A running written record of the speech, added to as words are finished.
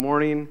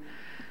Morning.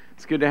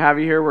 It's good to have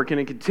you here. We're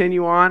going to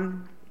continue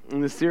on in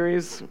the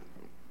series.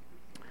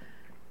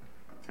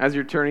 As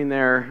you're turning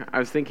there, I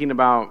was thinking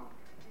about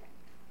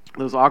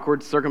those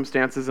awkward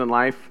circumstances in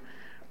life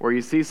where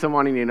you see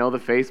someone and you know the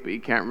face, but you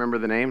can't remember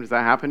the name. Does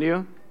that happen to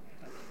you?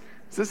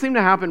 Does this seem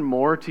to happen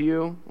more to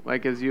you,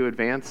 like as you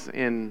advance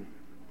in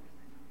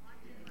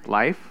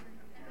life?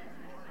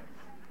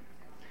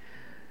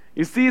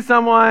 You see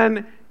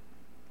someone,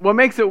 what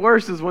makes it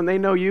worse is when they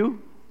know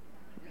you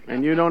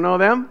and you don't know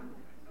them.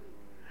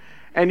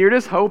 And you're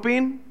just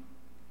hoping.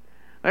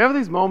 I have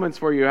these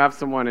moments where you have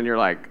someone and you're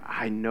like,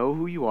 I know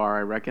who you are.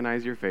 I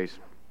recognize your face.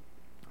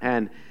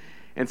 And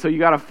so you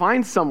got to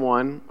find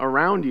someone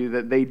around you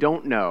that they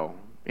don't know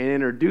and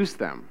introduce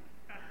them.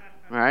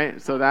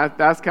 Right? So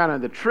that's kind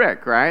of the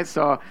trick, right?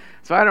 So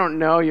I don't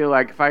know you.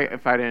 Like if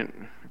I didn't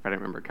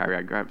remember Kyrie,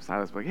 I'd grab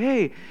Silas, like,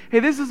 hey,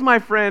 this is my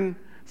friend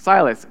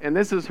Silas, and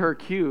this is her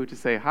cue to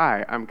say,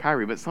 hi, I'm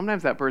Kyrie. But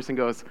sometimes that person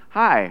goes,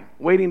 hi,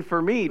 waiting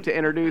for me to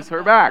introduce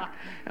her back.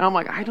 And I'm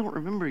like, I don't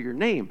remember your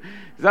name.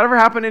 Does that ever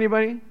happen to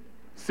anybody?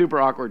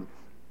 Super awkward.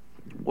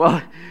 Well,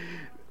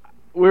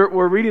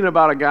 we're reading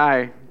about a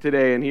guy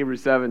today in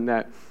Hebrews 7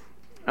 that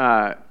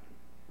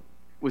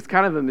was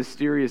kind of a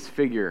mysterious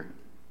figure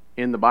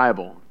in the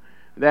Bible.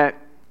 That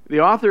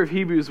the author of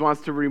Hebrews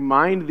wants to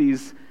remind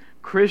these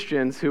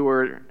Christians who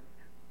were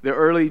the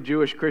early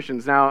Jewish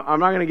Christians. Now, I'm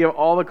not going to give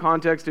all the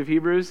context of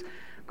Hebrews.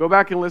 Go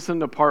back and listen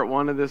to part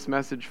 1 of this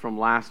message from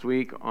last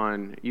week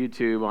on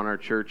YouTube, on our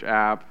church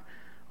app,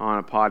 on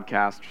a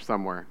podcast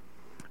somewhere.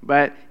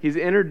 But he's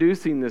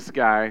introducing this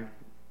guy,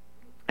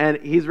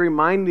 and he's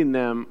reminding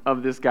them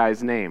of this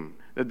guy's name.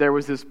 That there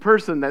was this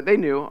person that they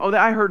knew. Oh,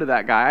 I heard of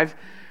that guy.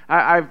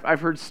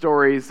 I've heard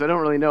stories. I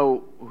don't really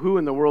know who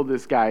in the world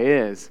this guy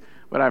is,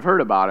 but I've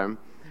heard about him.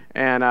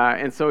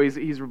 And so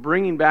he's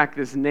bringing back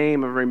this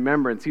name of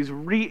remembrance. He's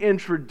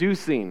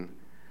reintroducing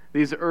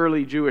these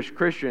early Jewish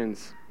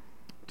Christians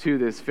to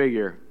this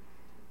figure.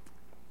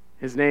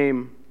 His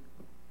name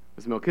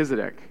was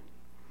Melchizedek.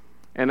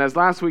 And as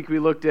last week we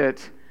looked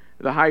at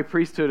the high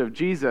priesthood of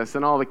Jesus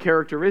and all the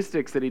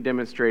characteristics that he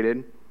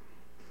demonstrated,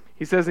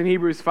 he says in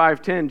Hebrews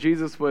 5:10,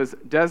 Jesus was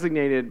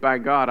designated by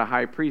God a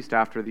high priest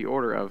after the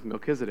order of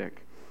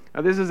Melchizedek.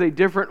 Now this is a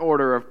different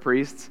order of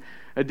priests,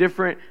 a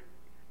different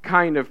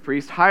kind of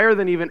priest, higher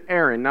than even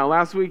Aaron. Now,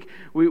 last week,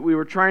 we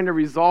were trying to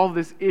resolve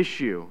this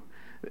issue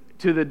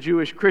to the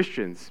Jewish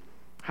Christians.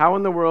 How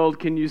in the world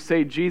can you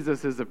say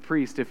Jesus is a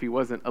priest if he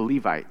wasn't a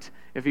Levite,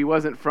 if he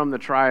wasn't from the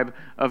tribe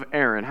of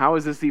Aaron? How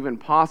is this even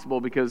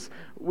possible? Because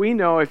we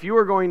know if you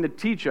are going to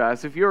teach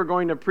us, if you are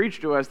going to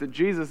preach to us that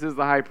Jesus is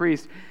the high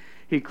priest,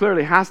 he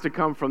clearly has to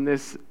come from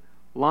this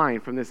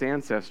line, from this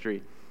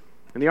ancestry.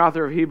 And the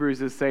author of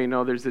Hebrews is saying,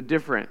 no, there's a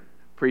different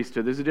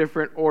priesthood, there's a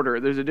different order,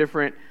 there's a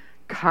different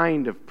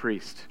kind of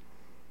priest.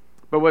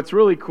 But what's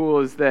really cool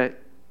is that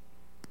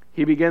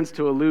he begins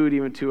to allude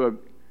even to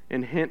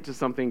and hint to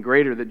something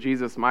greater, that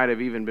Jesus might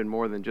have even been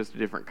more than just a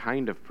different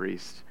kind of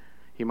priest.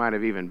 He might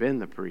have even been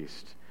the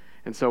priest.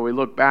 And so we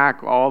look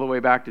back all the way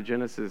back to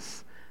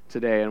Genesis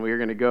today, and we're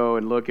going to go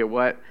and look at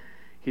what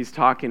he's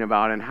talking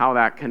about and how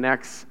that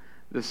connects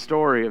the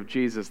story of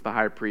Jesus the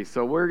high priest.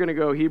 So we're going to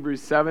go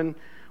Hebrews 7,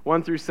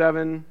 1 through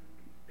 7,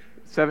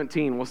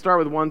 17. We'll start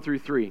with 1 through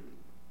 3.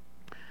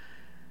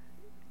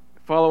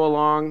 Follow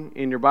along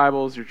in your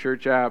Bibles, your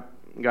church app,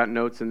 got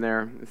notes in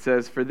there. It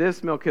says, for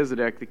this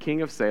Melchizedek, the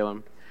king of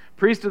Salem,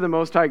 priest of the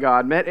Most High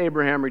God, met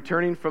Abraham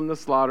returning from the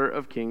slaughter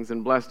of kings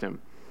and blessed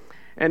him.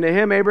 And to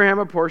him Abraham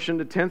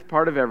apportioned a 10th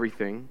part of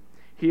everything.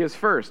 He is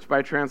first,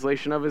 by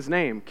translation of his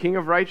name, king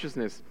of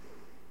righteousness.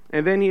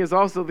 And then he is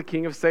also the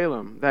king of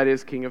Salem, that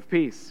is, king of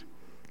peace.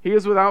 He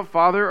is without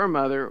father or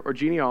mother or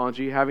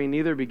genealogy, having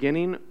neither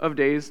beginning of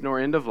days nor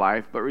end of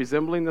life, but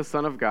resembling the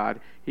Son of God,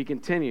 he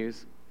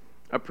continues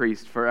a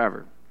priest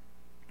forever.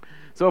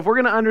 So if we're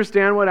going to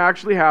understand what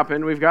actually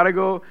happened, we've got to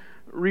go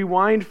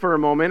rewind for a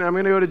moment. I'm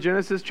going to go to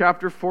Genesis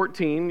chapter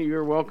 14.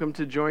 You're welcome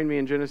to join me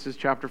in Genesis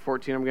chapter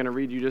 14. I'm going to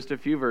read you just a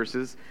few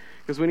verses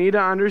because we need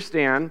to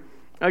understand,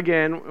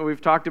 again, we've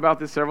talked about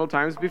this several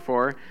times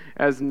before,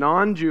 as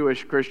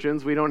non-Jewish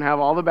Christians, we don't have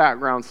all the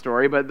background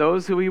story, but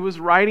those who he was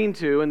writing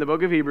to in the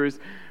book of Hebrews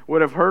would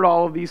have heard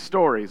all of these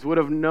stories, would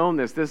have known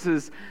this. This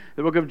is,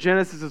 the book of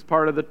Genesis is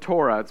part of the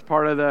Torah. It's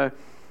part of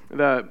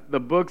the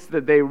books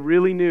that they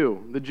really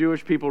knew, the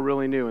Jewish people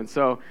really knew. And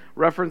so,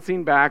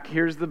 referencing back,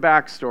 here's the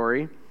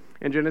backstory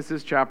in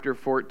Genesis chapter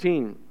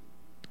 14.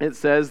 It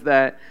says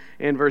that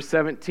in verse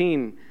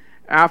 17,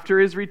 after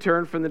his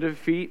return from the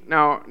defeat,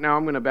 now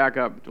I'm going to back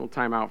up, we'll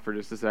time out for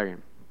just a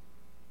second.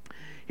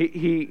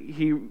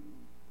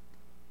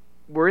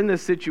 We're in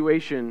this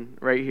situation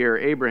right here,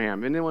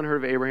 Abraham. Anyone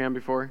heard of Abraham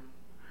before?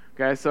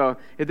 Okay, so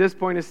at this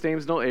point his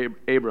name's no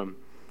Abram.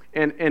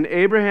 And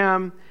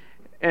Abraham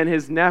and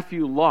his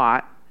nephew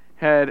Lot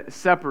had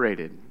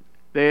separated.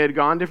 They had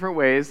gone different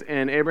ways,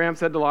 and Abraham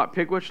said to Lot,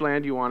 pick which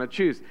land you want to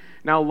choose.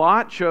 Now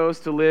Lot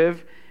chose to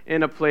live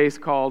in a place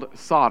called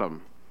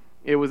Sodom.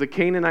 It was a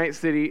Canaanite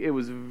city. It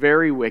was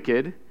very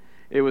wicked.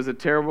 It was a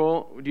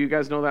terrible, do you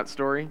guys know that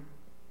story?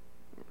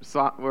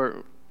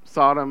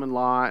 Sodom and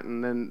Lot,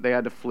 and then they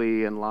had to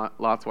flee, and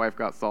Lot's wife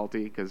got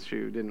salty because she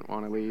didn't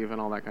want to leave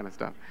and all that kind of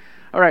stuff.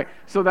 All right,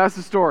 so that's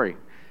the story.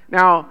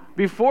 Now,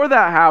 before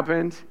that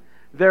happened,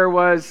 there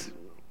was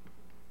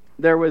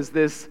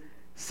this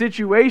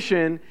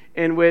situation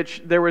in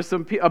which there was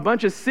a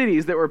bunch of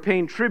cities that were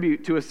paying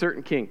tribute to a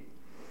certain king.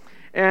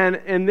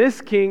 And this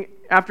king,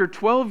 after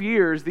 12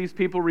 years, these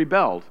people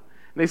rebelled.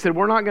 They said,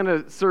 we're not going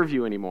to serve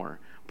you anymore,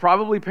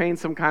 probably paying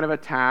some kind of a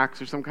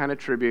tax or some kind of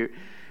tribute.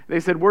 They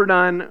said, we're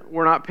done,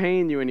 we're not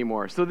paying you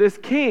anymore. So this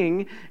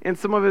king and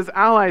some of his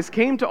allies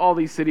came to all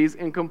these cities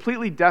and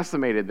completely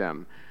decimated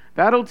them.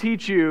 That'll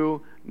teach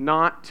you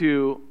not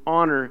to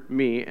honor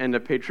me and to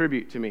pay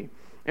tribute to me.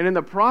 And in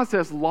the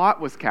process, Lot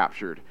was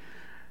captured,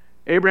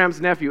 Abraham's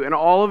nephew, and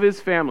all of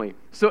his family.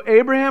 So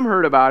Abraham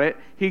heard about it.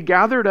 He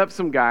gathered up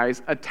some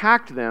guys,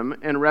 attacked them,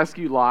 and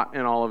rescued Lot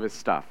and all of his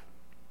stuff.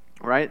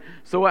 Right?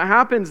 So what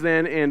happens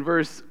then in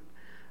verse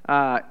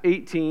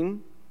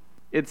 18,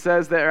 it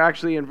says that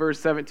actually in verse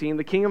 17,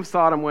 the king of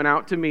Sodom went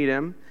out to meet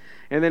him.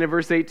 And then in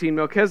verse 18,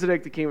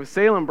 Melchizedek, the king of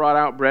Salem, brought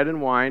out bread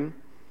and wine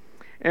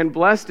and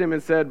blessed him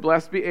and said,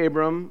 blessed be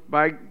Abram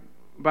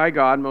by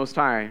God Most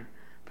High,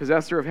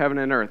 possessor of heaven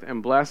and earth,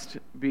 and blessed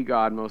be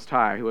God Most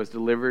High, who has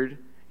delivered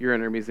your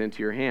enemies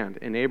into your hand.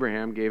 And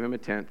Abraham gave him a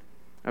tenth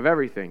of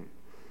everything.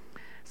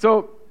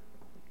 So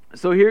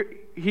here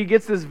he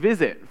gets this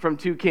visit from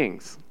two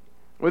kings.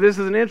 Well, this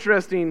is an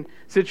interesting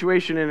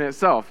situation in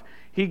itself.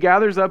 He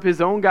gathers up his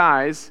own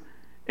guys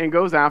and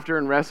goes after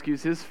and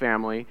rescues his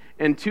family,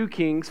 and two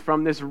kings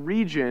from this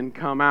region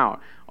come out,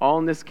 all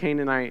in this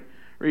Canaanite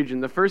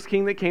region. The first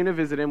king that came to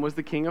visit him was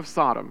the king of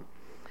Sodom.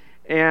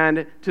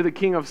 And to the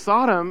king of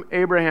Sodom,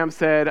 Abraham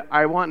said,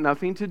 I want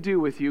nothing to do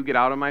with you, get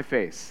out of my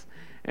face.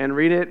 And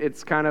read it,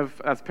 it's kind of,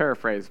 that's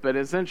paraphrased, but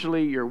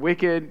essentially, you're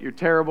wicked, you're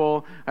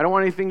terrible, I don't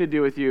want anything to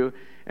do with you.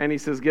 And he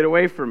says, get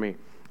away from me.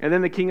 And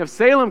then the king of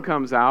Salem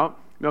comes out,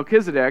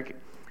 Melchizedek,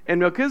 and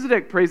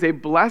Melchizedek prays a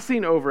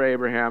blessing over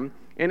Abraham,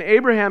 and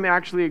Abraham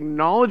actually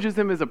acknowledges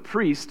him as a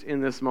priest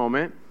in this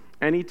moment,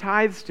 and he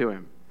tithes to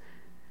him.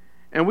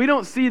 And we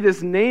don't see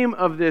this name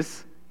of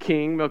this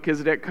king,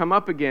 Melchizedek, come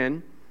up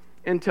again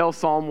until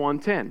Psalm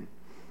 110.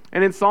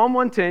 And in Psalm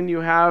 110, you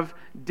have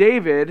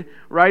David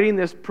writing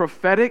this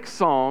prophetic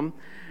psalm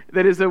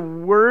that is a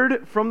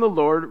word from the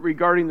Lord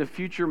regarding the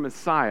future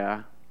Messiah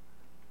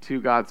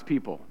to God's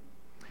people.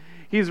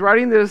 He's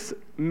writing this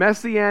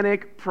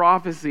messianic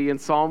prophecy in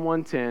Psalm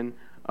 110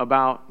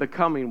 about the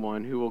coming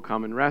one who will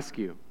come and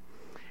rescue.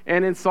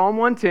 And in Psalm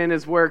 110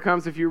 is where it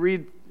comes, if you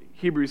read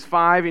Hebrews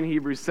 5 and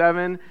Hebrews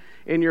 7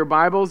 in your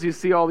Bibles, you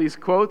see all these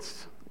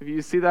quotes. If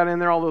you see that in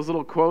there, all those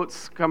little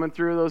quotes coming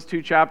through those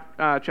two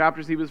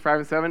chapters, Hebrews 5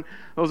 and 7,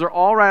 those are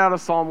all right out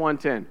of Psalm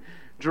 110,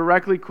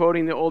 directly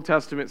quoting the Old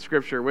Testament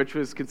scripture, which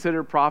was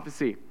considered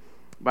prophecy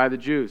by the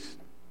Jews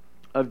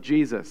of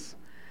Jesus.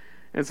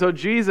 And so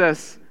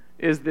Jesus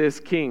is this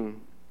king.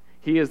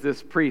 He is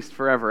this priest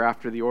forever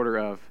after the order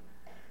of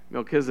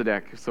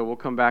Melchizedek. So we'll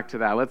come back to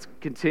that. Let's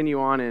continue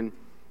on in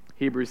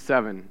Hebrews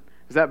 7.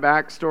 Is that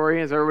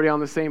backstory? Is everybody on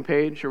the same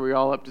page? Are we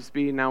all up to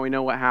speed? Now we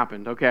know what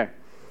happened. Okay.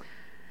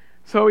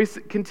 So he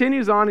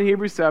continues on in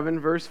Hebrews 7,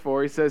 verse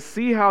 4. He says,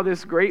 see how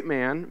this great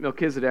man,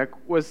 Melchizedek,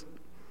 was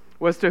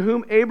to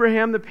whom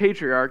Abraham the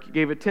patriarch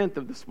gave a tenth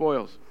of the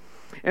spoils.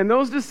 And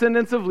those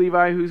descendants of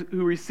Levi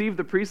who received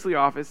the priestly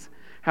office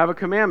have a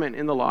commandment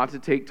in the law to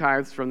take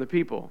tithes from the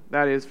people,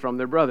 that is, from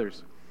their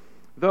brothers,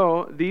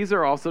 though these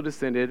are also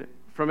descended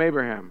from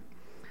Abraham.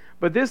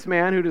 But this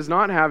man who does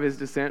not have his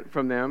descent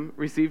from them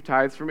received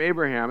tithes from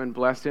Abraham and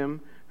blessed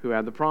him who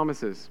had the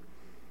promises.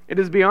 It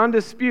is beyond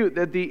dispute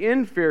that the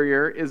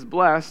inferior is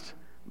blessed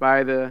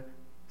by the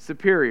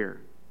superior.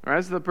 All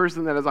right, so the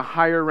person that has a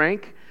higher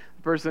rank,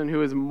 the person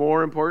who is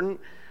more important,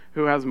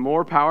 who has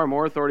more power,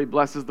 more authority,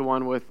 blesses the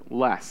one with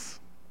less.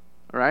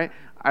 All right?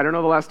 I don't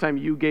know the last time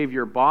you gave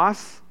your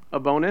boss a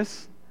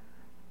bonus.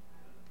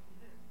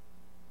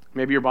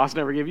 Maybe your boss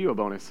never gave you a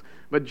bonus.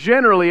 But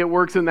generally, it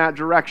works in that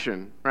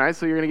direction, right?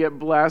 So you're going to get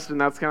blessed, and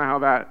that's kind of how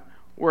that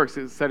works.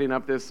 It's setting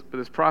up this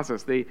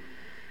process.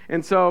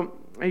 And so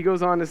he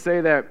goes on to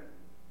say that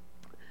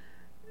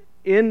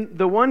in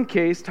the one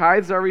case,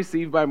 tithes are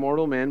received by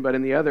mortal men, but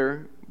in the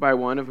other, by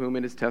one of whom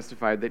it is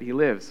testified that he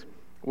lives.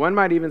 One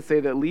might even say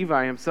that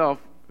Levi himself,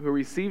 who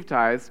received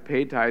tithes,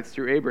 paid tithes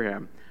through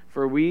Abraham.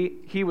 For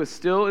he was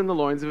still in the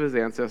loins of his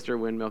ancestor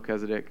when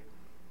Melchizedek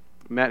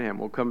met him.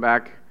 We'll come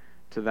back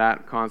to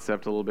that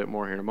concept a little bit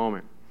more here in a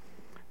moment.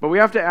 But we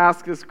have to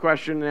ask this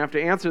question and have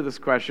to answer this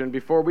question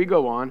before we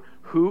go on.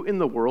 Who in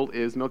the world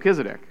is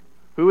Melchizedek?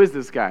 Who is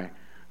this guy?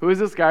 Who is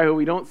this guy who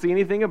we don't see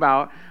anything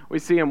about? We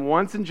see him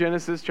once in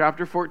Genesis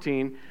chapter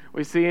 14.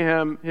 We see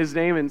his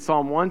name in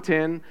Psalm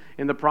 110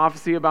 in the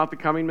prophecy about the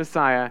coming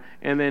Messiah,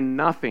 and then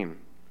nothing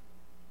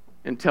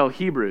until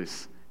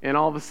Hebrews. And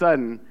all of a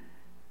sudden,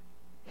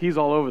 he's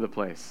all over the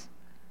place.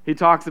 He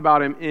talks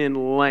about him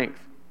in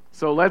length.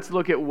 So let's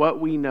look at what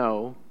we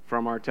know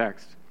from our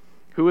text.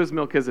 Who is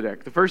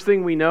Melchizedek? The first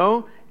thing we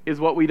know is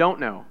what we don't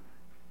know.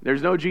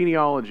 There's no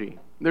genealogy.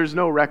 There's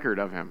no record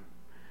of him.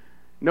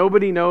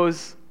 Nobody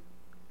knows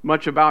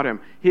much about him.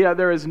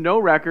 There is no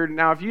record.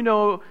 Now, if you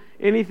know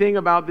anything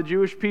about the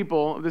Jewish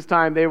people of this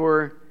time, they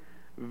were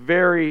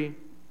very,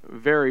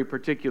 very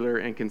particular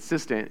and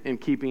consistent in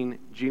keeping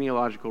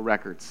genealogical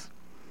records.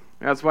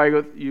 That's why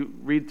you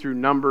read through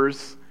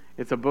Numbers.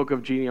 It's a book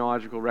of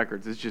genealogical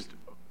records. It's just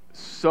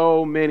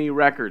so many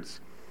records.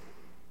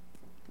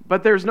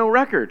 But there's no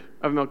record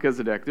of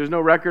Melchizedek. There's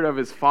no record of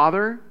his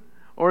father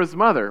or his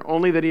mother,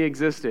 only that he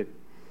existed.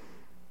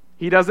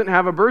 He doesn't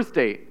have a birth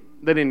date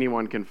that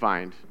anyone can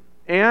find.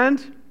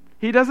 And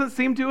he doesn't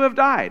seem to have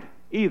died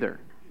either,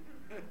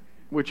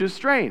 which is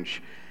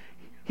strange.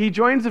 He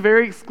joins a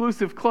very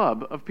exclusive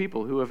club of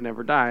people who have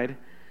never died.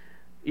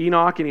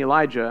 Enoch and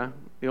Elijah,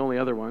 the only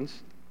other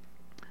ones,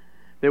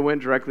 they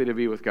went directly to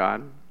be with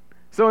God.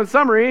 So in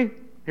summary,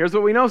 here's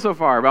what we know so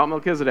far about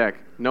Melchizedek.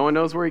 No one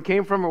knows where he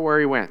came from or where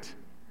he went.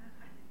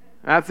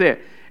 That's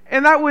it.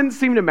 And that wouldn't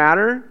seem to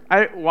matter.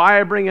 Why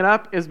I bring it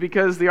up is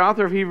because the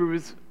author of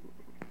Hebrews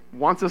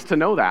wants us to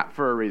know that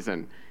for a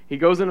reason. He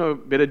goes into a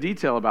bit of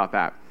detail about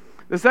that.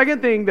 The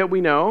second thing that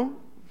we know,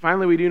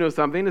 finally we do know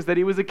something, is that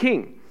he was a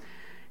king.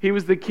 He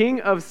was the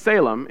king of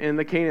Salem in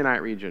the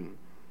Canaanite region.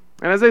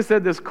 And as I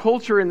said, this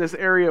culture in this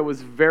area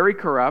was very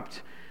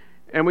corrupt.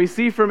 And we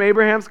see from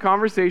Abraham's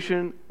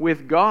conversation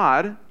with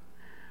God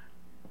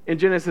in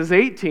Genesis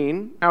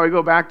 18, now we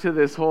go back to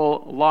this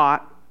whole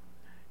Lot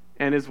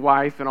and his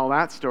wife and all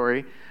that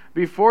story.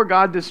 Before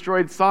God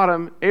destroyed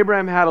Sodom,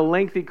 Abraham had a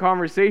lengthy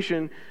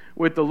conversation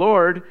with the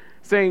Lord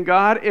saying,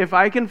 God, if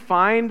I can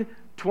find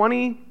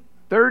 20,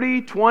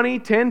 30, 20,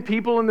 10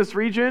 people in this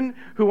region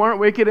who aren't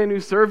wicked and who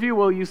serve you,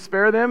 will you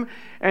spare them?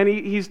 And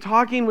he's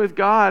talking with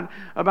God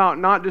about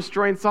not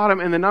destroying Sodom,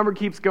 and the number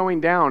keeps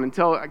going down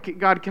until,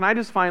 God, can I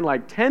just find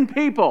like 10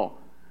 people?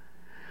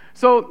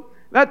 So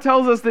that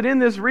tells us that in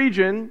this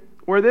region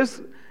where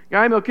this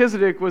guy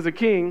Melchizedek was a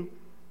king,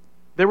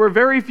 there were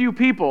very few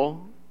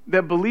people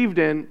that believed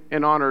in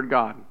and honored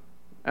God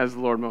as the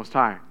Lord Most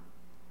High.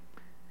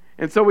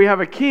 And so we have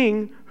a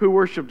king who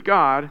worshiped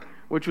God,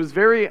 which was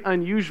very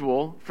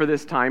unusual for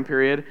this time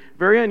period,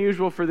 very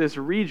unusual for this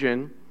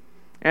region,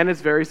 and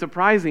it's very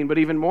surprising. But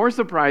even more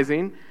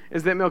surprising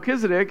is that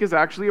Melchizedek is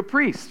actually a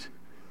priest.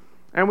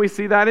 And we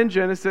see that in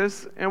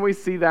Genesis, and we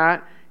see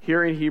that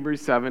here in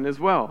Hebrews 7 as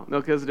well.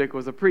 Melchizedek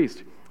was a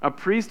priest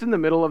in the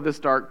middle of this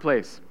dark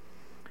place.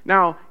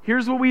 Now,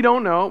 here's what we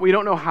don't know. We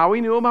don't know how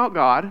he knew about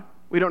God.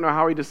 We don't know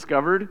how he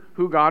discovered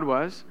who God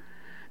was.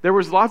 There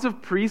was lots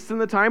of priests in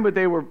the time, but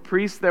they were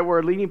priests that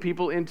were leading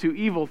people into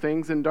evil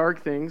things and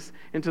dark things,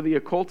 into the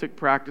occultic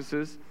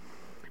practices.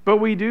 But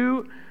we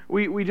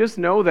just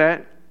know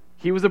that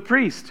he was a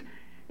priest.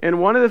 And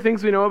one of the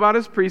things we know about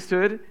his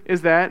priesthood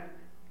is that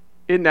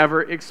it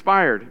never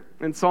expired.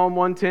 In Psalm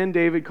 110,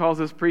 David calls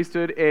his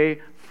priesthood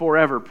a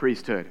forever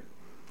priesthood.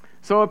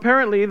 So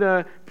apparently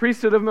the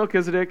priesthood of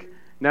Melchizedek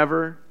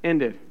never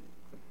ended.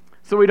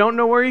 So we don't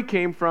know where he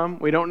came from.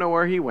 We don't know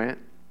where he went.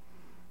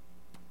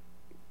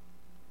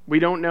 We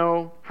don't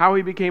know how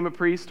he became a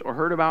priest or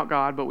heard about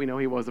God, but we know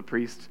he was a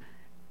priest.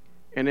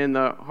 And in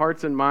the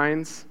hearts and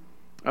minds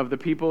of the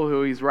people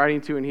who he's writing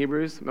to in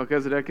Hebrews,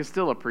 Melchizedek is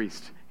still a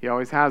priest. He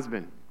always has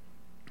been.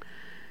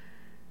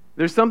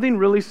 There's something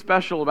really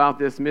special about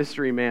this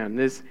mystery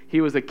man. He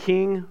was a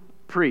king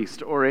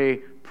priest or a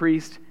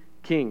priest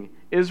king.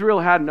 Israel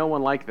had no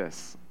one like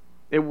this.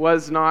 It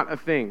was not a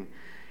thing.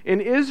 In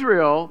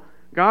Israel,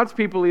 God's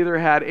people either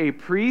had a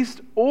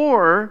priest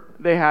or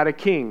they had a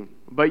king.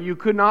 But you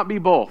could not be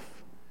both.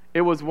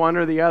 It was one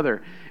or the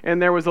other. And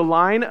there was a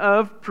line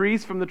of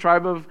priests from the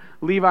tribe of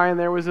Levi, and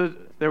there was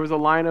a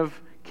line of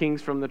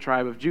kings from the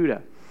tribe of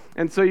Judah.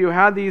 And so you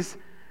had these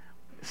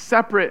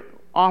separate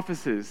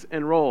offices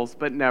and roles,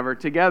 but never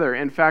together.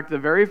 In fact, the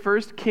very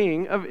first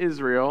king of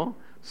Israel,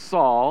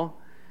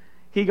 Saul,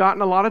 he got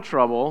in a lot of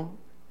trouble.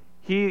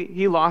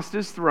 He lost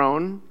his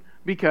throne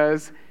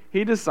because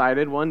he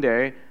decided one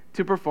day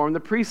to perform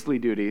the priestly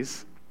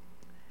duties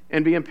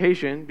and be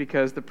impatient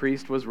because the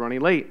priest was running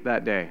late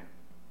that day.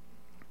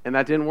 And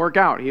that didn't work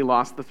out. He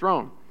lost the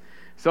throne.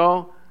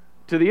 So,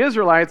 to the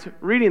Israelites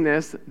reading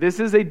this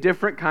is a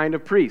different kind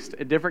of priest,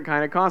 a different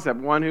kind of concept,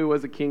 one who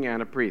was a king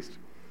and a priest.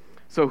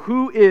 So,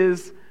 who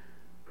is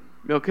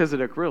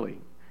Melchizedek really?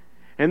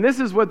 And this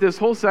is what this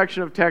whole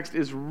section of text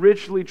is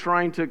richly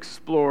trying to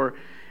explore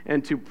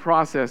and to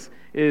process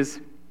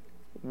is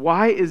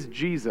why is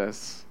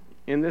Jesus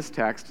in this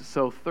text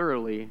so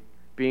thoroughly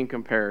being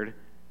compared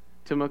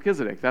to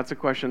Melchizedek? That's a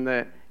question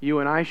that you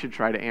and I should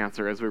try to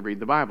answer as we read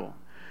the Bible.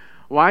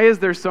 Why is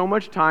there so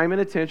much time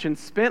and attention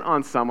spent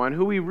on someone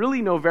who we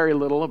really know very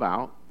little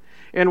about?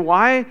 And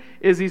why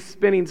is he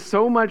spending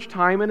so much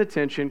time and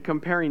attention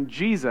comparing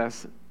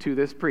Jesus to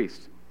this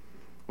priest?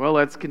 Well,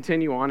 let's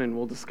continue on and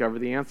we'll discover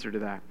the answer to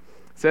that.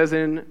 It says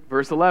in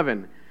verse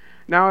 11,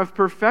 "Now if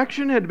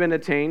perfection had been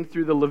attained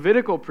through the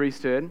Levitical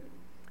priesthood,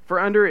 for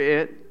under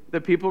it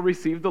the people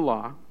received the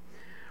law,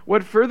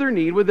 what further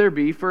need would there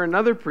be for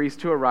another priest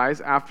to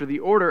arise after the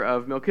order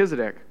of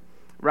Melchizedek,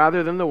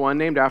 rather than the one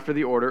named after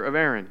the order of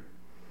Aaron?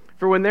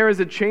 For when there is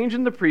a change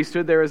in the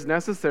priesthood, there is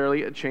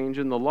necessarily a change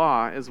in the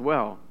law as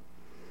well.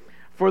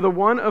 For the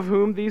one of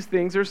whom these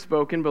things are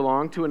spoken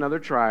belonged to another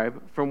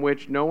tribe, from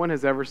which no one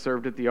has ever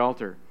served at the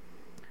altar.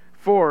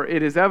 For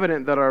it is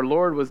evident that our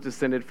Lord was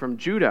descended from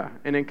Judah,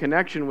 and in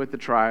connection with the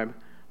tribe,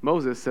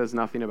 Moses says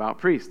nothing about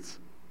priests.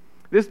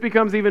 This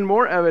becomes even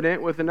more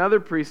evident when another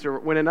priest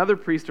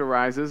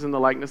arises in the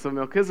likeness of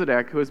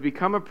Melchizedek, who has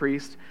become a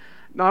priest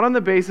not on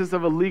the basis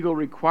of a legal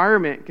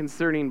requirement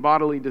concerning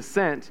bodily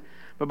descent,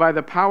 but by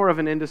the power of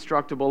an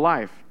indestructible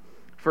life.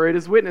 For it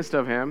is witnessed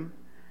of him,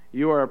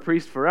 you are a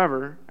priest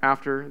forever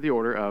after the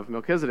order of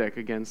Melchizedek.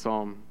 Again,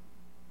 Psalm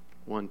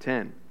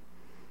 110.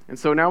 And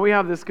so now we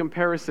have this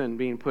comparison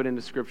being put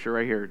into Scripture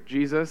right here.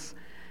 Jesus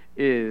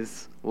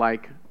is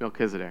like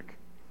Melchizedek.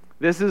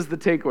 This is the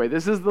takeaway.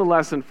 This is the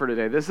lesson for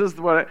today. This is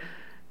what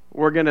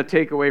we're going to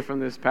take away from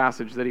this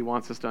passage that he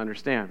wants us to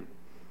understand.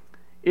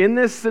 In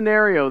this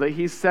scenario that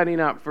he's setting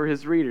up for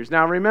his readers.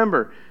 Now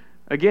remember,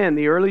 again,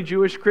 the early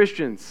Jewish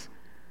Christians,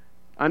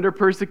 under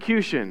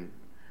persecution,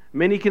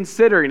 many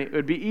considering it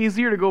would be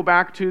easier to go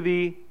back to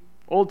the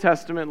Old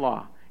Testament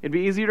law. It'd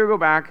be easier to go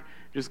back,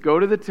 just go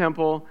to the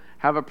temple,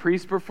 have a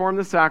priest perform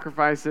the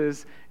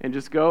sacrifices, and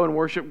just go and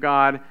worship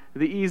God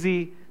the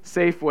easy,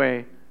 safe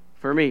way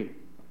for me.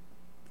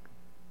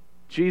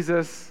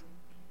 Jesus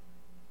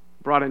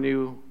brought a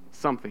new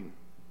something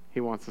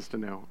he wants us to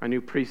know, a new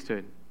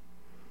priesthood.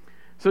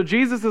 So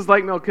Jesus is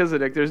like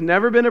Melchizedek. There's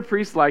never been a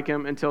priest like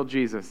him until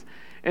Jesus.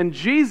 And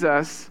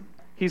Jesus,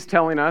 he's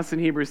telling us in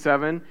Hebrews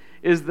 7,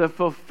 is the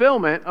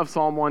fulfillment of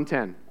Psalm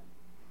 110.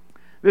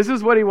 This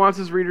is what he wants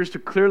his readers to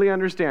clearly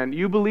understand.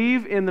 You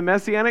believe in the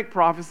messianic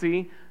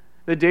prophecy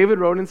that David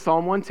wrote in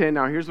Psalm 110.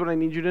 Now here's what I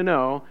need you to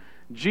know.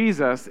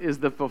 Jesus is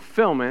the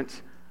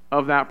fulfillment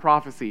of that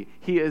prophecy.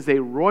 He is a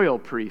royal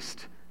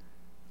priest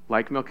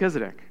like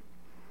Melchizedek.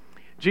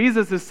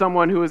 Jesus is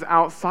someone who is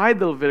outside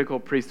the Levitical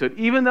priesthood,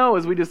 even though,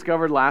 as we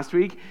discovered last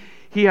week,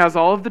 he has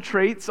all of the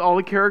traits, all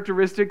the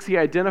characteristics. He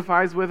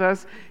identifies with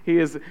us. He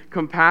is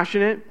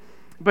compassionate.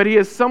 But he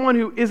is someone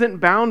who isn't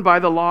bound by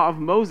the law of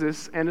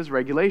Moses and his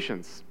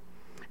regulations.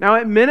 Now,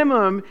 at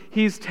minimum,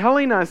 he's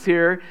telling us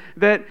here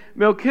that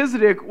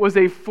Melchizedek was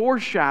a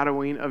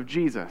foreshadowing of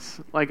Jesus,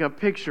 like a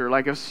picture,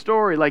 like a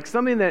story, like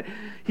something that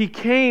he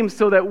came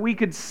so that we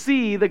could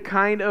see the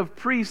kind of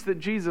priest that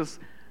Jesus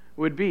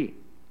would be.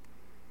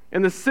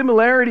 And the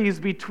similarities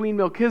between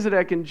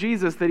Melchizedek and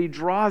Jesus that he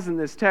draws in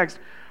this text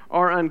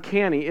are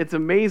uncanny. It's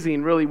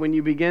amazing, really, when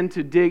you begin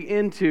to dig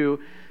into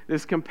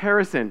this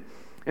comparison.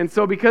 And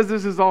so because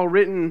this is all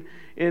written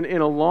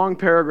in a long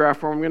paragraph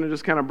form, I'm going to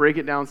just kind of break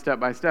it down step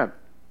by step.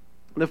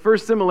 The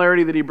first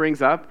similarity that he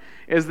brings up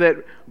is that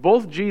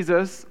both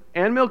Jesus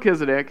and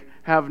Melchizedek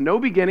have no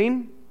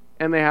beginning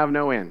and they have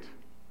no end.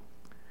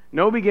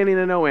 No beginning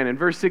and no end. In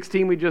verse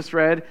 16 we just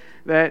read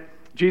that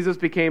Jesus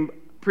became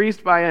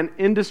priest by an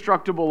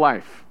indestructible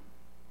life.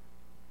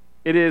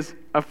 It is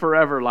a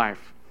forever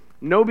life.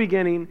 No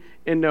beginning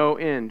and no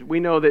end. We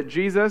know that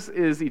Jesus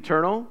is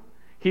eternal.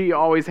 He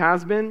always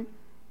has been.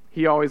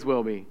 He always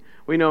will be.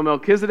 We know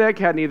Melchizedek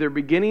had neither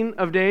beginning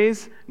of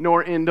days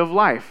nor end of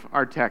life,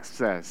 our text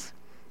says.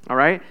 All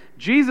right?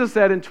 Jesus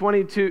said in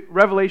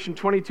Revelation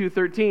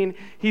 22:13,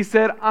 he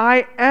said,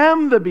 I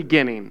am the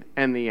beginning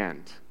and the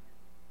end.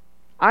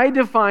 I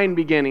define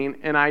beginning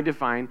and I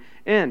define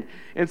end.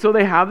 And so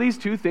they have these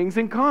two things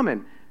in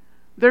common.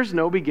 There's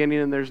no beginning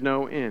and there's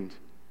no end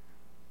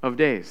of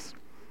days.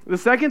 The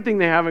second thing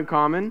they have in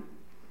common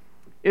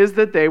is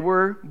that they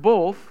were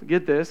both,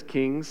 get this,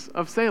 kings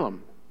of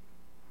Salem.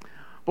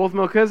 Both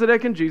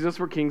Melchizedek and Jesus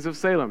were kings of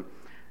Salem.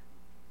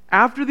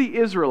 After the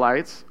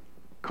Israelites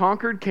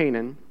conquered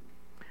Canaan,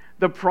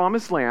 the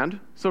promised land,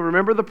 so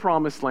remember the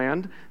promised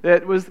land,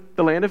 that was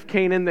the land of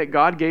Canaan that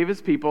God gave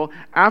his people.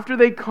 After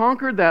they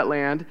conquered that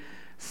land,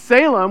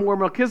 Salem, where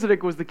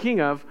Melchizedek was the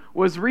king of,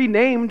 was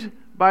renamed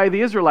by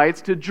the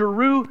Israelites to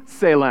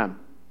Jerusalem.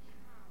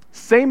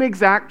 Same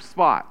exact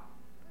spot,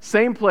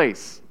 same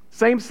place,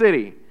 same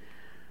city,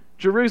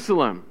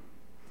 Jerusalem.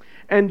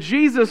 And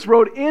Jesus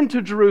rode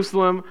into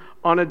Jerusalem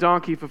on a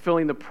donkey,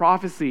 fulfilling the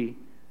prophecy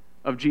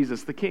of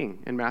Jesus the King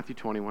in Matthew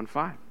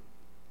 21:5.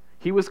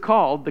 He was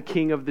called the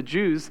King of the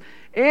Jews,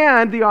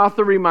 and the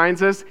author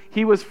reminds us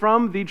he was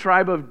from the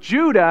tribe of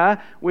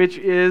Judah, which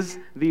is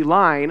the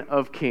line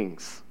of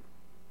kings.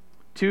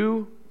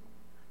 Two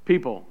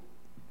people,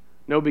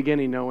 no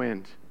beginning, no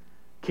end.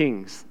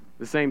 Kings,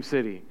 the same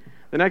city.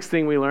 The next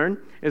thing we learn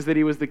is that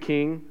he was the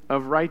King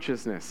of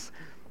righteousness.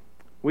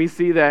 We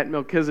see that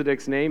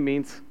Melchizedek's name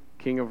means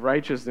King of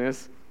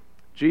righteousness.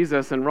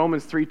 Jesus in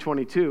Romans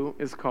 3:22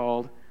 is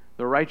called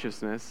the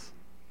righteousness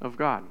of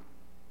God.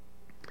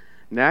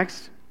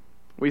 Next,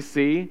 we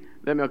see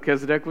that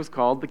Melchizedek was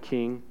called the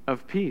King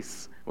of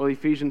peace. Well,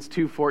 Ephesians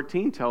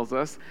 2:14 tells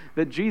us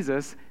that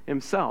Jesus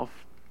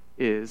himself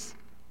is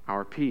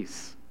our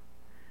peace.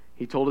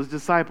 He told his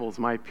disciples,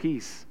 my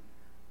peace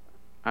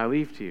I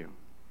leave to you.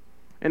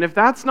 And if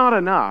that's not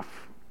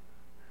enough,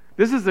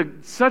 this is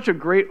such a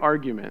great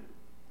argument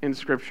in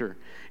Scripture.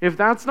 If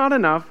that's not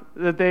enough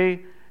that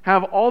they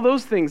have all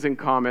those things in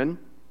common,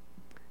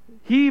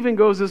 he even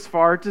goes as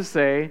far to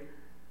say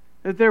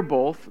that they're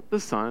both the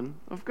Son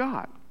of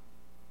God.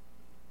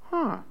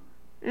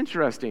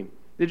 Interesting.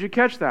 Did you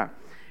catch that?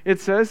 It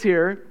says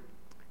here,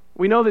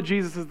 we know that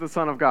Jesus is the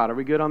Son of God. Are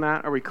we good on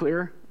that? Are we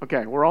clear?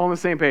 Okay, we're all on the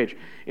same page.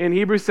 In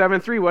Hebrews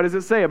 7:3, what does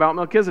it say about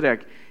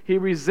Melchizedek? He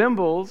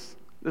resembles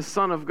the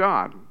Son of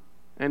God,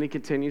 and he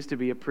continues to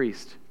be a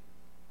priest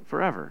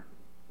forever.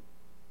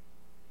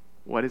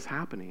 What is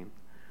happening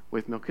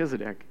with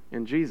Melchizedek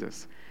and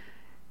Jesus?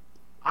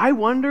 I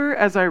wonder,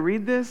 as I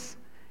read this,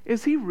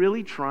 is he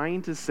really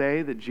trying to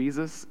say that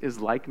Jesus is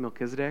like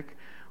Melchizedek?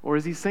 Or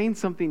is he saying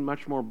something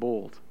much more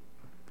bold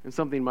and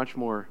something much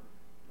more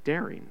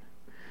daring?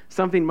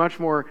 Something much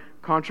more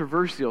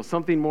controversial,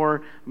 something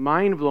more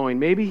mind-blowing.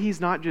 Maybe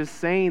he's not just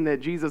saying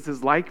that Jesus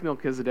is like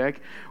Melchizedek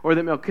or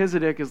that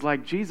Melchizedek is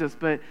like Jesus,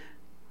 but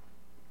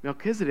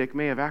Melchizedek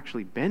may have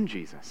actually been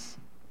Jesus.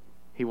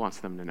 He wants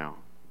them to know.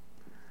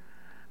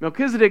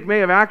 Melchizedek may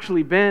have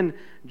actually been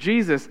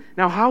Jesus.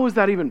 Now, how is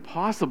that even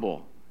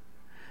possible?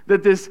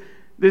 That this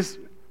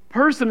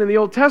person in the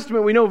Old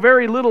Testament we know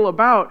very little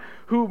about,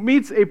 who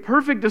meets a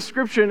perfect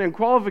description and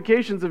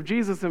qualifications of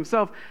Jesus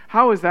himself,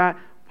 how is that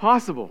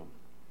possible?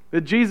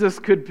 That Jesus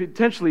could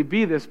potentially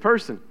be this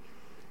person?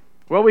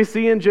 Well, we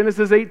see in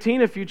Genesis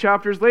 18, a few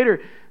chapters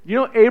later,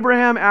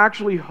 Abraham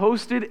actually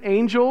hosted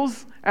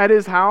angels at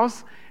his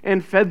house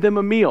and fed them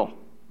a meal.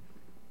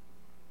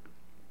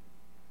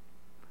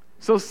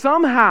 So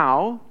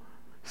somehow,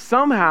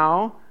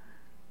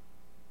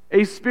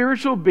 a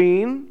spiritual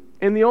being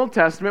in the Old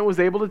Testament was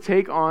able to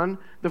take on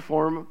the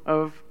form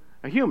of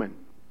a human,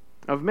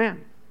 of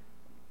man.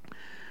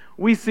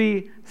 We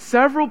see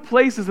several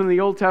places in the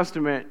Old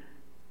Testament,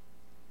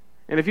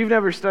 and if you've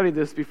never studied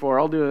this before,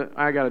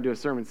 I got to do a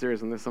sermon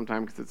series on this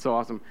sometime because it's so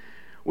awesome.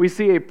 We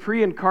see a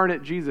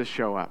pre-incarnate Jesus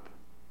show up.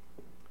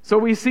 So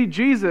we see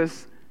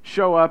Jesus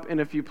show up in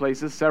a few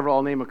places, several,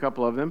 I'll name a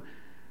couple of them.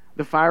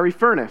 The fiery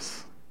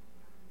furnace.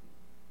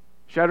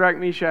 Shadrach,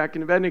 Meshach,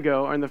 and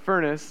Abednego are in the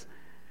furnace,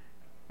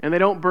 and they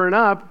don't burn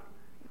up.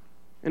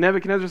 And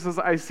Nebuchadnezzar says,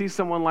 I see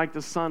someone like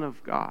the Son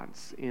of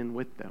God's in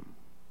with them.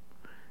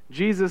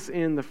 Jesus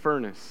in the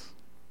furnace.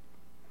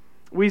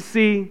 We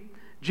see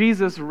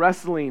Jesus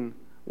wrestling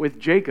with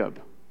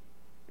Jacob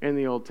in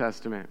the Old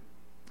Testament.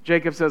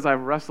 Jacob says,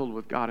 I've wrestled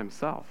with God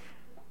himself.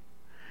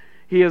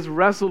 He has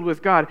wrestled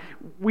with God.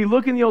 We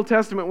look in the Old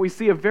Testament, we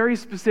see a very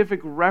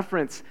specific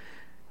reference,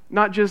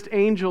 not just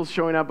angels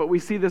showing up, but we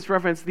see this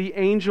reference, the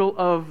angel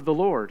of the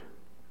Lord.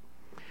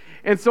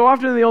 And so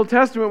often in the Old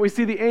Testament, we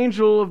see the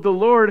angel of the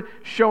Lord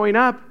showing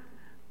up.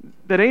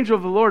 That angel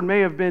of the Lord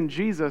may have been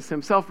Jesus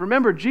himself.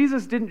 Remember,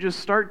 Jesus didn't just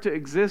start to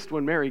exist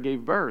when Mary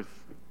gave birth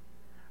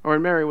or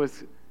when Mary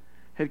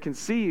had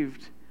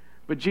conceived,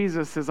 but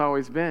Jesus has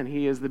always been.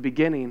 He is the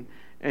beginning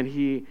and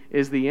he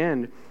is the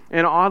end.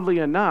 And oddly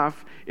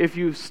enough, if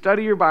you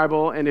study your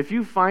Bible and if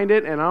you find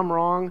it and I'm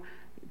wrong,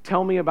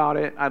 tell me about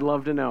it. I'd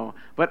love to know.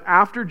 But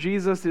after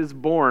Jesus is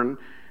born,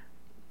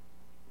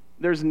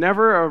 there's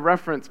never a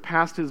reference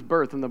past his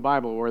birth in the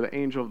Bible where the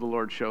angel of the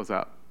Lord shows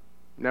up.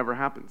 Never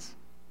happens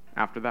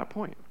after that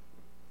point.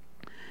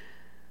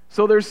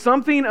 So there's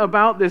something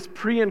about this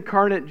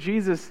pre-incarnate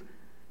Jesus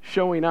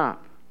showing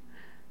up.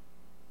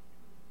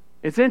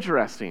 It's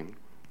interesting.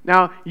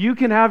 Now, you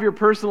can have your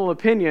personal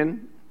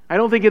opinion. I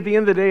don't think at the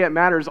end of the day it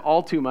matters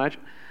all too much.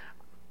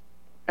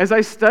 As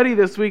I study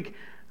this week,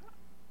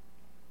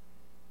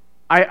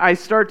 I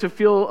start to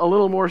feel a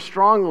little more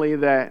strongly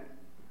that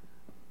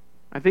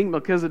I think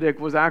Melchizedek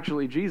was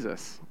actually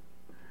Jesus.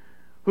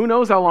 Who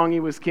knows how long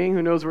he was king?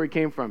 Who knows where he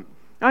came from?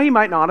 Now, he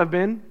might not have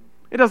been.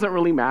 It doesn't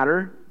really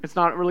matter. It's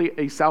not really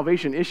a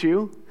salvation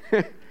issue.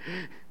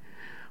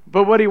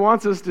 But what he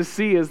wants us to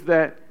see is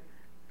that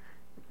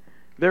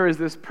there is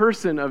this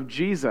person of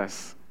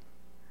Jesus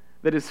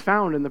that is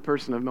found in the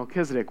person of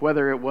Melchizedek,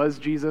 whether it was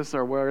Jesus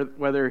or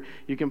whether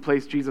you can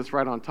place Jesus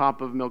right on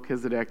top of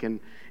Melchizedek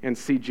and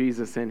see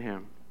Jesus in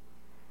him.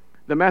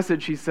 The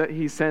message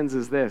he sends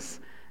is this: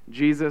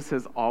 Jesus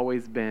has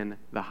always been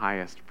the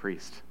highest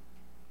priest.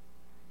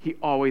 He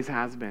always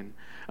has been.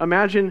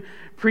 Imagine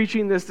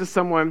preaching this to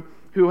someone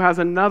who has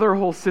another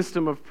whole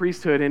system of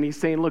priesthood, and he's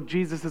saying, look,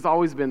 Jesus has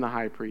always been the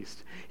high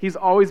priest. He's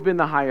always been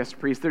the highest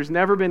priest. There's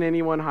never been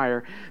anyone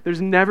higher.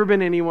 There's never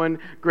been anyone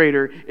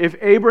greater. If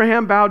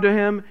Abraham bowed to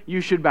him, you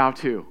should bow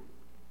too.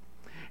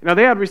 Now,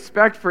 they had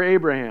respect for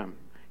Abraham.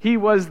 He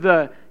was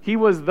the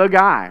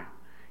guy.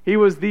 He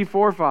was the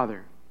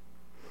forefather.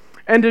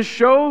 And to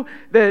show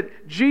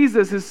that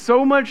Jesus is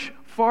so much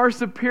far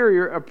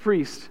superior a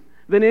priest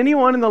than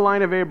anyone in the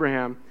line of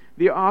Abraham,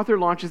 the author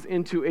launches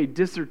into a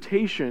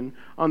dissertation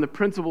on the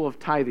principle of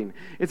tithing.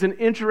 It's an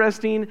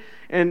interesting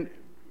and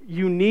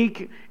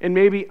unique and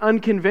maybe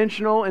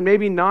unconventional and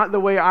maybe not the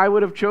way I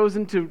would have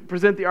chosen to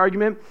present the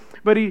argument,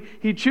 but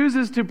he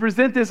chooses to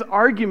present this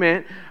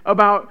argument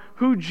about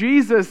who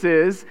Jesus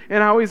is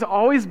and how he's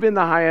always been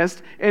the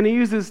highest, and he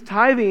uses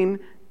tithing,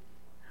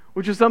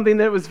 which is something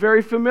that was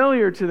very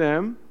familiar to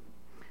them,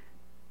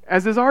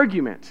 as his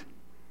argument.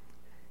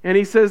 And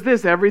he says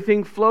this: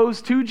 everything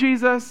flows to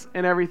Jesus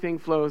and everything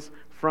flows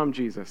from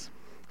Jesus.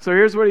 So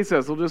here's what he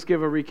says. We'll just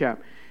give a recap.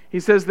 he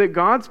says that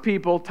God's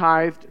people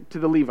tithed to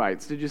the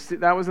Levites. Did you see?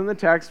 That was in the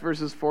text,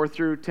 verses 4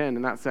 through 10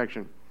 in that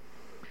section.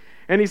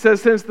 And he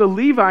says, since the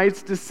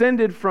Levites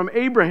descended from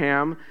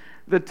Abraham,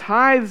 the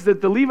tithes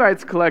that the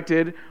Levites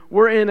collected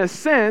were in a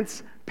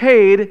sense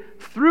paid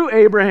through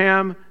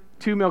Abraham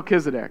to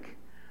Melchizedek,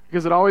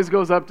 because it always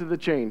goes up to the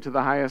chain, to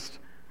the highest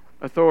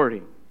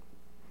authority.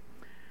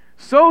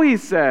 So he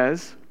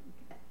says,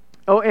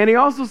 and he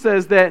also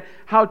says that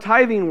how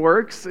tithing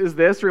works is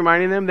this,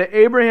 reminding them that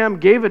Abraham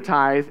gave a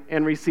tithe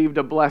and received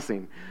a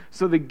blessing.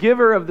 So the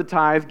giver of the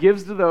tithe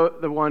gives to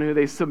the one who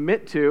they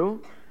submit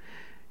to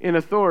in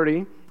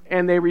authority,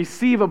 and they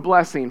receive a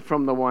blessing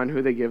from the one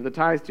who they give the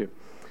tithe to.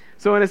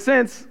 So in a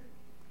sense,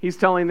 he's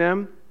telling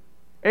them,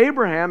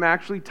 Abraham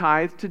actually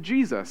tithed to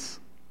Jesus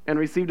and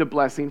received a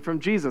blessing from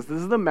Jesus. This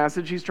is the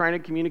message he's trying to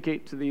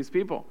communicate to these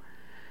people.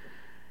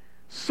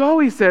 So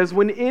he says,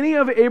 when any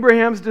of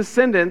Abraham's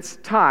descendants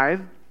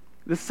tithe,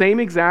 the same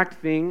exact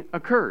thing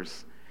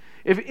occurs.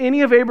 If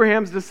any of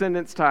Abraham's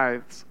descendants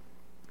tithes,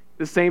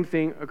 the same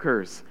thing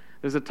occurs.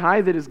 There's a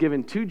tithe that is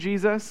given to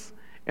Jesus,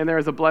 and there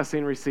is a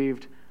blessing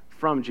received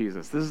from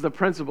Jesus. This is the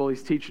principle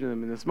he's teaching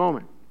them in this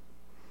moment.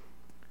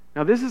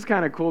 Now this is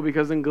kind of cool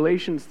because in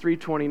Galatians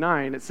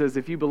 3:29 it says,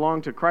 if you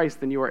belong to Christ,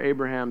 then you are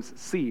Abraham's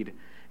seed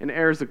and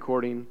heirs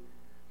according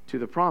to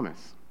the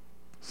promise.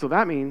 So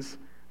that means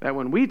that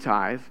when we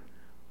tithe,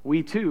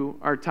 we too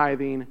are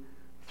tithing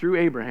through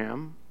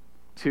Abraham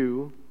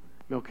to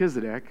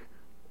Melchizedek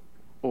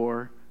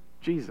or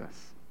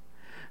Jesus.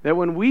 That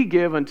when we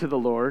give unto the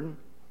Lord,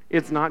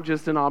 it's not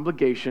just an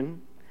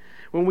obligation.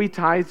 When we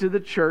tithe to the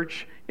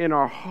church, in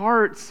our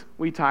hearts,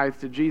 we tithe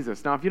to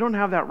Jesus. Now, if you don't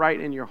have that right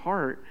in your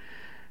heart,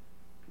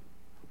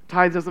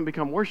 tithe doesn't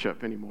become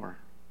worship anymore.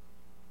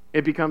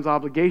 It becomes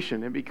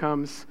obligation. It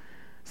becomes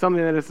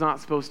something that it's not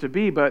supposed to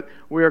be, but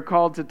we are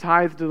called to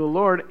tithe to the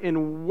Lord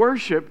in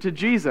worship to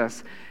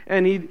Jesus.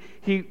 And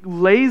he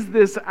lays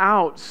this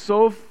out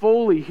so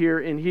fully here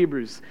in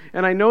Hebrews.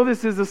 And I know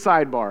this is a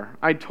sidebar.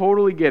 I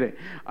totally get it.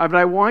 But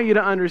I want you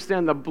to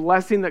understand the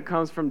blessing that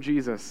comes from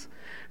Jesus.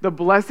 The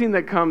blessing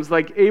that comes,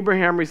 like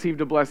Abraham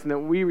received a blessing, that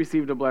we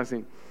received a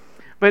blessing.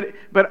 But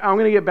I'm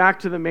going to get back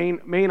to the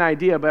main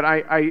idea. But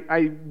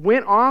I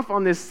went off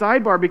on this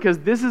sidebar because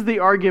this is the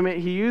argument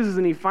he uses,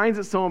 and he finds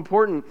it so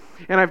important.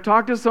 And I've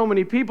talked to so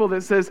many people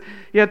that says,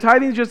 yeah,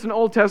 tithing is just an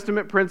Old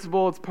Testament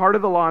principle. It's part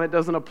of the law, and it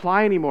doesn't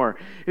apply anymore.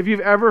 If you've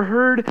ever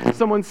heard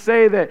someone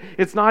say that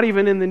it's not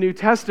even in the New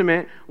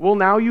Testament, well,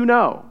 now you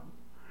know.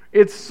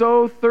 It's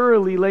so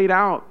thoroughly laid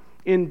out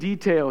in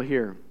detail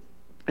here.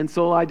 And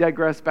so I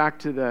digress back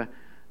to the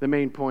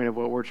main point of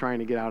what we're trying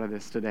to get out of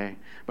this today.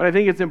 But I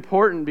think it's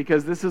important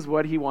because this is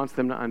what he wants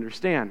them to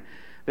understand,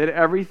 that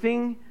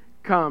everything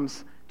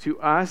comes to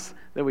us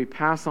that we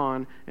pass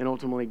on and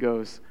ultimately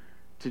goes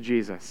to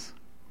Jesus.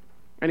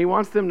 And he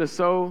wants them to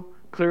so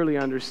clearly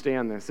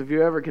understand this. If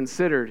you ever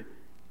considered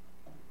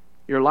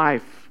your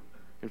life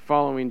in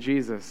following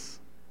Jesus,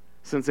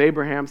 since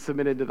Abraham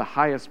submitted to the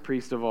highest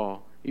priest of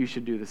all, you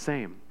should do the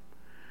same.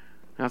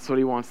 That's what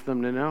he wants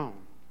them to know.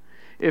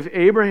 If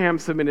Abraham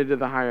submitted to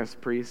the highest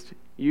priest,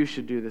 you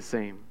should do the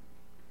same.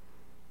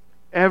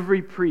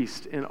 Every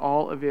priest in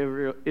all of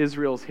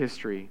Israel's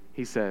history,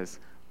 he says,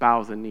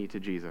 bows a knee to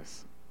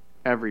Jesus.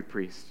 Every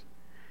priest.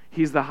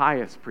 He's the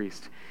highest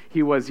priest.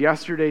 He was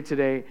yesterday,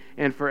 today,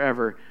 and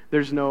forever.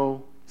 There's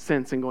no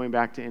sense in going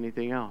back to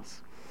anything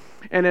else.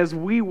 And as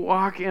we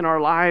walk in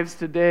our lives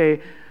today,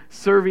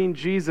 serving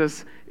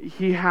Jesus,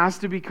 he has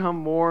to become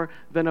more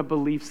than a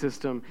belief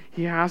system.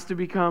 He has to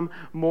become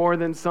more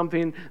than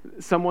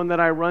someone that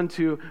I run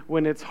to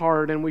when it's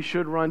hard, and we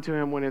should run to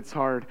him when it's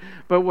hard.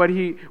 But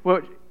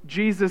what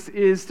Jesus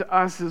is to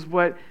us is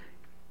what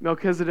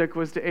Melchizedek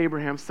was to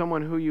Abraham,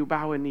 someone who you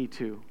bow a knee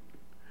to.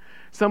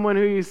 Someone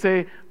who you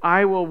say,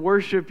 I will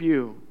worship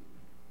you.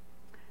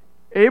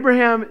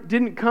 Abraham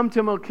didn't come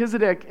to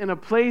Melchizedek in a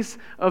place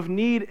of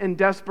need and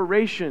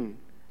desperation.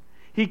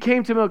 He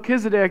came to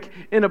Melchizedek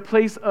in a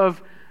place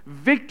of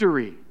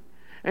victory.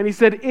 And he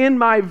said, in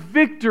my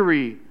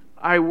victory,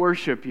 I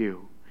worship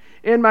you.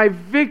 In my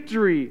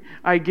victory,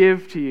 I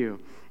give to you.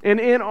 And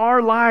in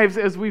our lives,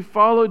 as we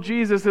follow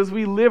Jesus, as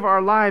we live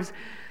our lives,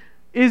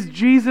 is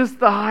Jesus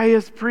the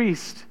highest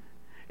priest?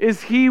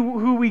 Is he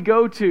who we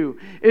go to?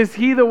 Is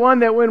he the one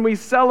that when we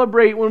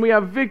celebrate, when we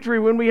have victory,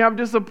 when we have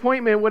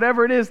disappointment,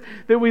 whatever it is,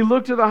 that we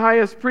look to the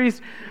highest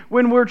priest?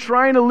 When we're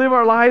trying to live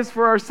our lives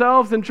for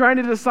ourselves and trying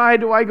to decide,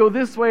 do I go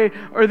this way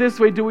or this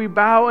way? Do we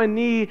bow a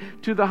knee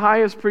to the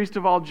highest priest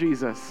of all,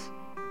 Jesus,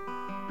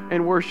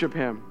 and worship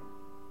him?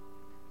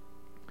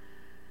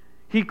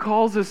 He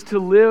calls us to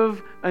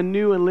live a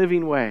new and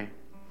living way.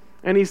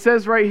 And he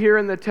says right here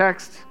in the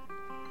text,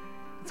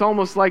 it's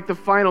almost like the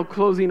final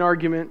closing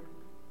argument.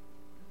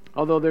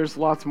 Although there's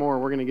lots more,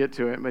 we're going to get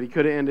to it, but he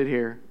could have ended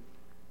here.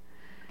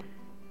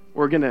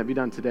 We're going to be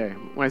done today.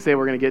 When I say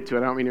we're going to get to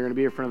it, I don't mean you're going to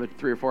be here for another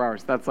 3 or 4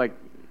 hours. That's like,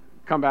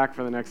 come back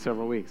for the next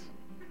several weeks.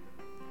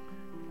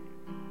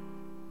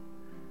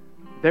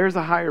 There's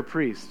a higher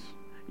priest.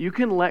 You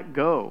can let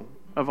go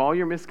of all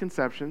your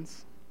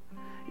misconceptions.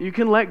 You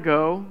can let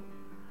go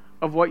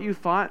of what you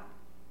thought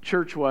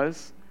church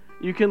was.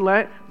 You can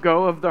let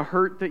go of the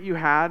hurt that you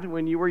had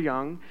when you were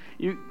young.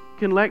 You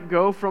can let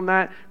go from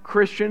that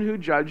Christian who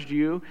judged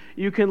you.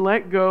 You can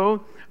let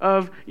go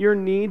of your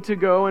need to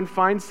go and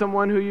find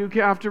someone who you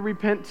have to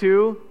repent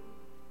to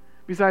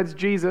besides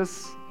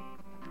Jesus.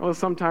 Well,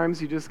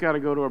 sometimes you just got to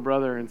go to a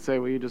brother and say,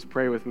 will you just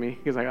pray with me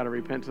because I got to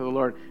repent to the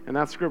Lord. And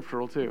that's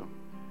scriptural too.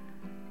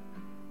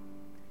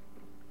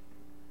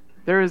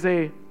 There is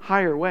a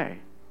higher way.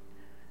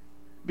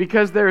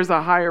 Because there is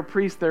a higher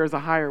priest, there is a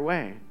higher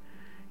way.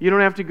 You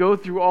don't have to go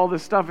through all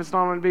this stuff. It's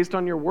not based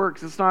on your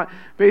works. It's not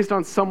based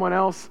on someone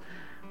else,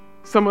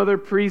 some other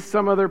priest,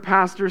 some other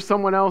pastor,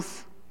 someone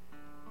else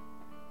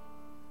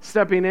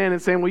stepping in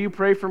and saying, will you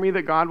pray for me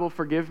that God will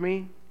forgive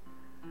me?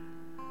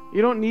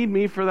 You don't need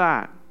me for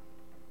that.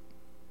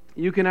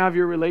 You can have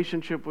your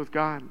relationship with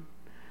God.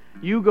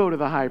 You go to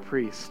the high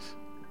priest.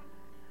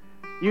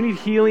 You need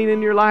healing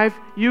in your life?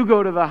 You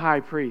go to the high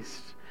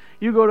priest.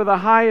 You go to the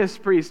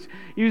highest priest.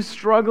 You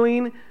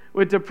struggling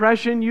with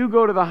depression? You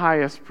go to the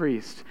highest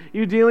priest.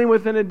 You dealing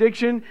with an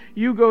addiction?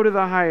 You go to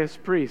the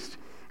highest priest.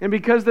 And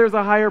because there's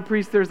a higher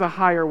priest, there's a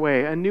higher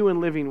way, a new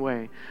and living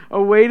way,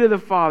 a way to the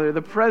Father,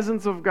 the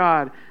presence of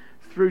God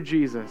through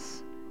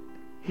Jesus.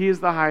 He is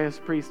the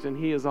highest priest, and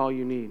He is all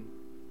you need.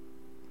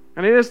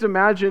 And I just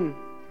imagine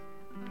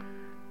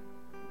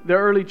the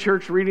early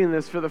church reading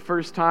this for the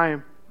first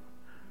time,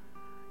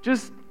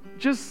 just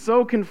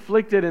so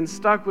conflicted and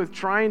stuck with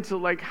trying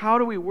to, how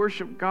do we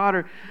worship God,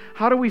 or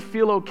how do we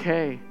feel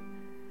okay?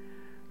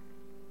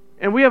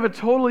 And we have a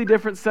totally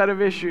different set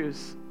of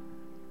issues.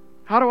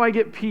 How do I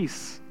get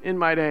peace in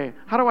my day?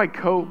 How do I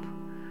cope?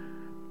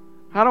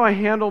 How do I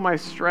handle my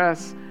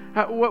stress?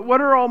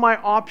 What are all my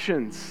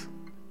options?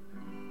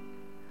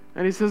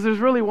 And he says there's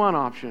really one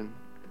option.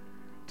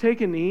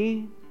 Take a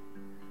knee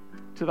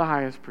to the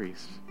highest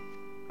priest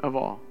of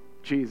all,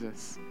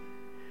 Jesus.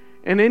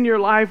 And in your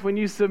life, when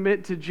you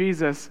submit to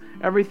Jesus,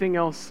 everything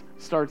else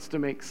starts to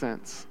make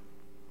sense.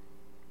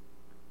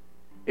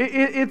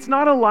 It's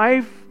not a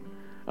life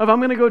of I'm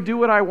going to go do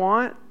what I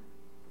want,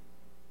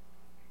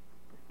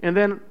 and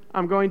then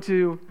I'm going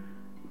to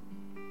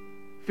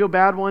feel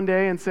bad one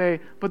day and say,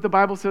 but the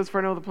Bible says, for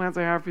I know the plans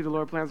I have for you, the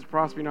Lord plans to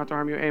prosper you, not to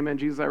harm you. Amen.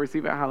 Jesus, I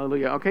receive it.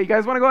 Hallelujah. Okay, you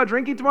guys want to go out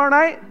drinking tomorrow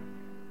night?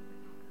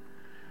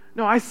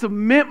 No, I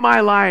submit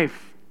my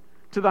life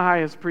to the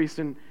highest priest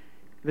in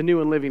the new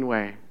and living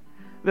way.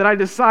 That I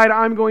decide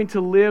I'm going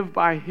to live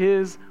by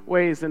His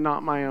ways and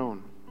not my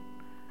own.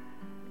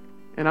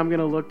 And I'm going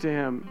to look to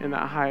Him in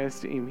that high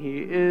esteem. He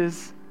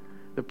is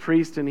the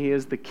priest and He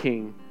is the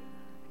King,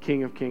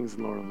 King of kings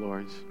and Lord of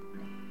lords.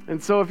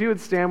 And so if you would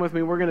stand with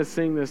me, we're going to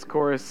sing this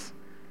chorus.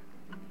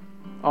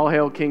 All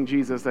Hail King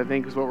Jesus, I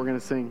think is what we're going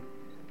to sing.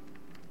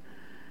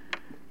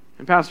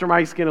 And Pastor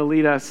Mike's going to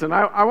lead us. And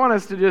I want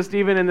us to just,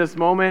 even in this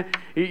moment,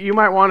 you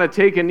might want to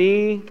take a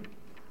knee,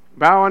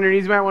 bow on your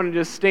knees. You might want to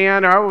just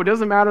stand. Or it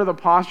doesn't matter the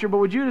posture, but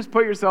would you just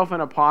put yourself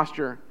in a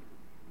posture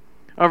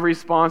of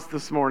response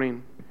this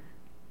morning?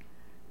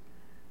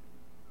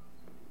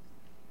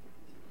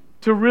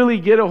 To really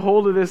get a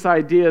hold of this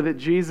idea that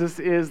Jesus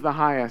is the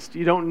highest.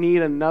 You don't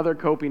need another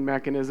coping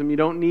mechanism. You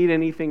don't need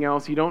anything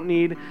else. You don't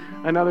need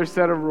another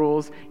set of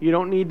rules. You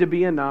don't need to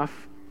be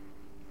enough.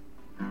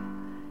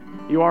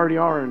 You already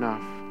are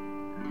enough.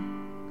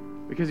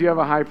 Because you have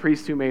a high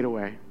priest who made a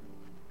way.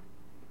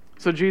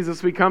 So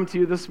Jesus, we come to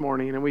you this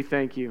morning and we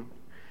thank you.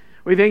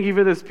 We thank you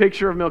for this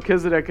picture of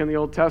Melchizedek in the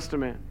Old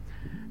Testament.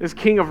 This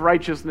king of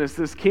righteousness,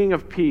 this king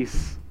of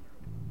peace.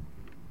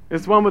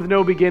 This one with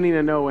no beginning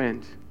and no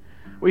end.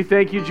 We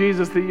thank you,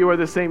 Jesus, that you are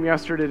the same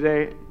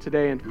yesterday,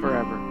 today, and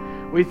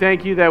forever. We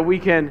thank you that we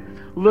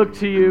can look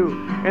to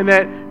you and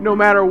that no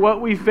matter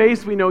what we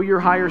face, we know you're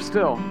higher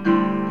still.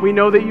 We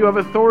know that you have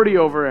authority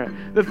over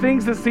it. The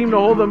things that seem to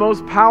hold the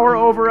most power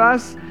over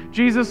us,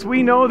 Jesus,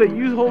 we know that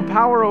you hold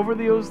power over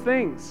those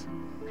things.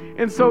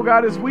 And so,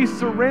 God, as we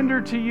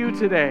surrender to you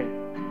today,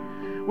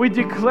 we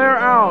declare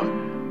out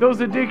those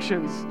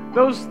addictions,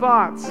 those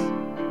thoughts,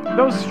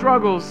 those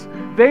struggles,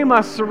 they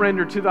must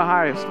surrender to the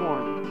highest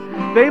one.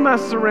 They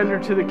must surrender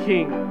to the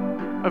King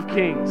of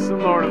kings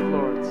and Lord of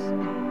lords.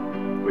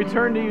 We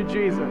turn to you,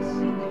 Jesus,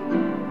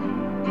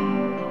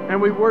 and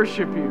we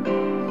worship you.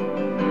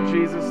 In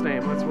Jesus'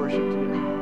 name, let's worship together.